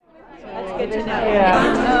good to know.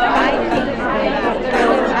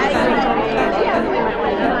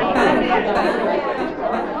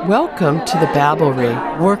 Welcome to the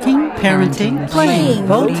Babblery. Working, parenting, playing,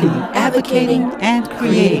 voting, advocating, and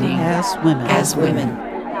creating as women.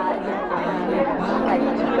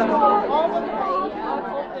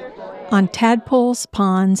 On tadpoles,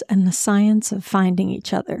 ponds, and the science of finding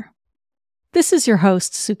each other. This is your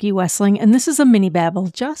host, Suki Wessling, and this is a mini babble,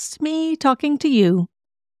 just me talking to you.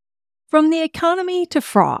 From the economy to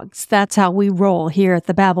frogs, that's how we roll here at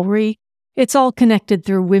the Babblery. It's all connected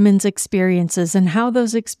through women's experiences and how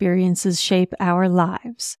those experiences shape our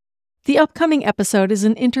lives. The upcoming episode is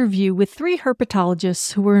an interview with 3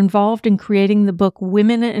 herpetologists who were involved in creating the book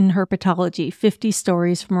Women in Herpetology, 50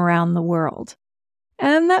 Stories from Around the World.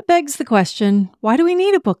 And that begs the question, why do we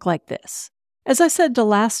need a book like this? As I said to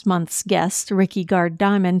last month's guest, Ricky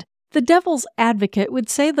Gard-Diamond, the devil's advocate would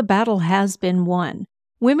say the battle has been won.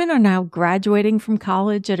 Women are now graduating from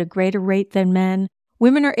college at a greater rate than men.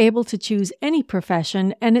 Women are able to choose any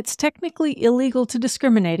profession, and it's technically illegal to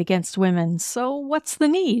discriminate against women. So what's the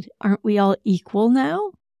need? Aren't we all equal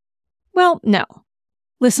now? Well, no.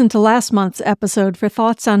 Listen to last month's episode for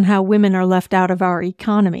thoughts on how women are left out of our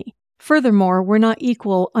economy. Furthermore, we're not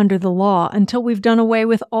equal under the law until we've done away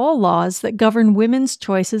with all laws that govern women's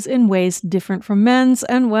choices in ways different from men's,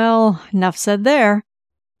 and well, enough said there.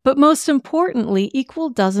 But most importantly, equal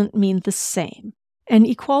doesn't mean the same, and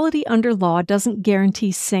equality under law doesn't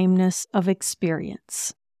guarantee sameness of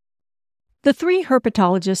experience. The 3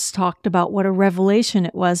 herpetologists talked about what a revelation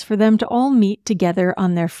it was for them to all meet together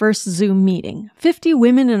on their first Zoom meeting, 50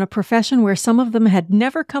 women in a profession where some of them had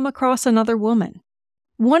never come across another woman.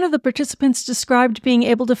 One of the participants described being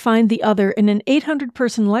able to find the other in an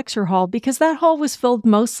 800-person lecture hall because that hall was filled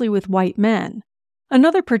mostly with white men.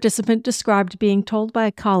 Another participant described being told by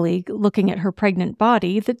a colleague, looking at her pregnant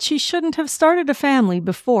body, that she shouldn't have started a family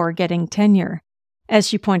before getting tenure. As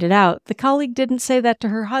she pointed out, the colleague didn't say that to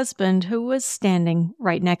her husband, who was standing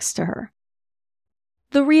right next to her.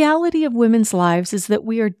 The reality of women's lives is that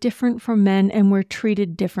we are different from men and we're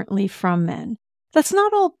treated differently from men. That's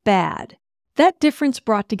not all bad. That difference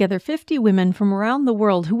brought together 50 women from around the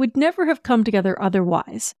world who would never have come together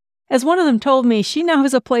otherwise. As one of them told me, she now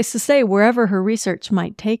has a place to stay wherever her research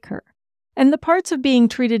might take her. And the parts of being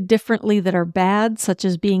treated differently that are bad, such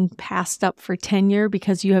as being passed up for tenure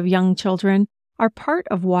because you have young children, are part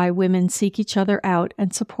of why women seek each other out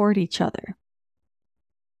and support each other.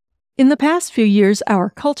 In the past few years, our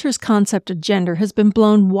culture's concept of gender has been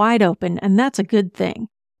blown wide open, and that's a good thing.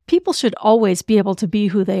 People should always be able to be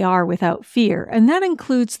who they are without fear, and that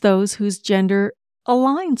includes those whose gender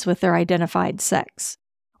aligns with their identified sex.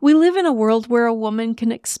 We live in a world where a woman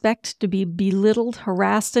can expect to be belittled,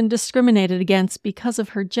 harassed, and discriminated against because of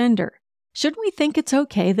her gender. Shouldn't we think it's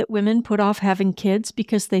okay that women put off having kids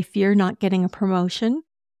because they fear not getting a promotion?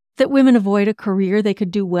 That women avoid a career they could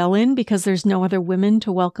do well in because there's no other women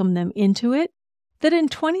to welcome them into it? That in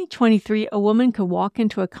 2023, a woman could walk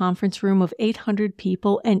into a conference room of 800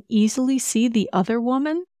 people and easily see the other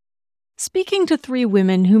woman? Speaking to 3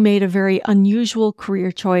 women who made a very unusual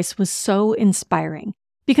career choice was so inspiring,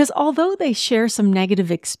 because although they share some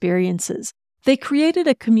negative experiences, they created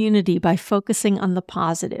a community by focusing on the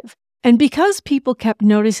positive. And because people kept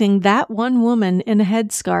noticing that one woman in a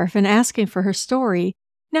headscarf and asking for her story,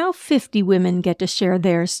 now 50 women get to share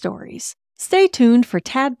their stories. Stay tuned for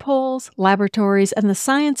tadpoles, laboratories, and the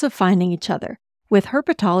science of finding each other with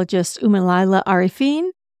herpetologist Umilaila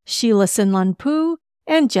Arifin, Sheila Sinlanpu,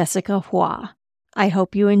 and Jessica Hua. I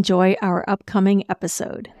hope you enjoy our upcoming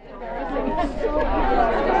episode.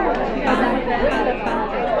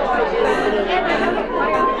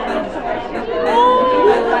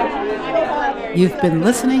 You've been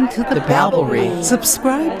listening to The Babblery.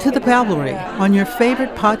 Subscribe to The Babblery on your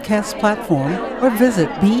favorite podcast platform or visit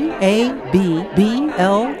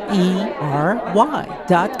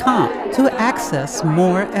BABBLERY.com to access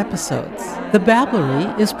more episodes. The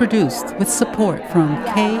Babblery is produced with support from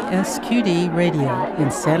KSQD Radio in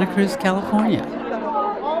Santa Cruz, California.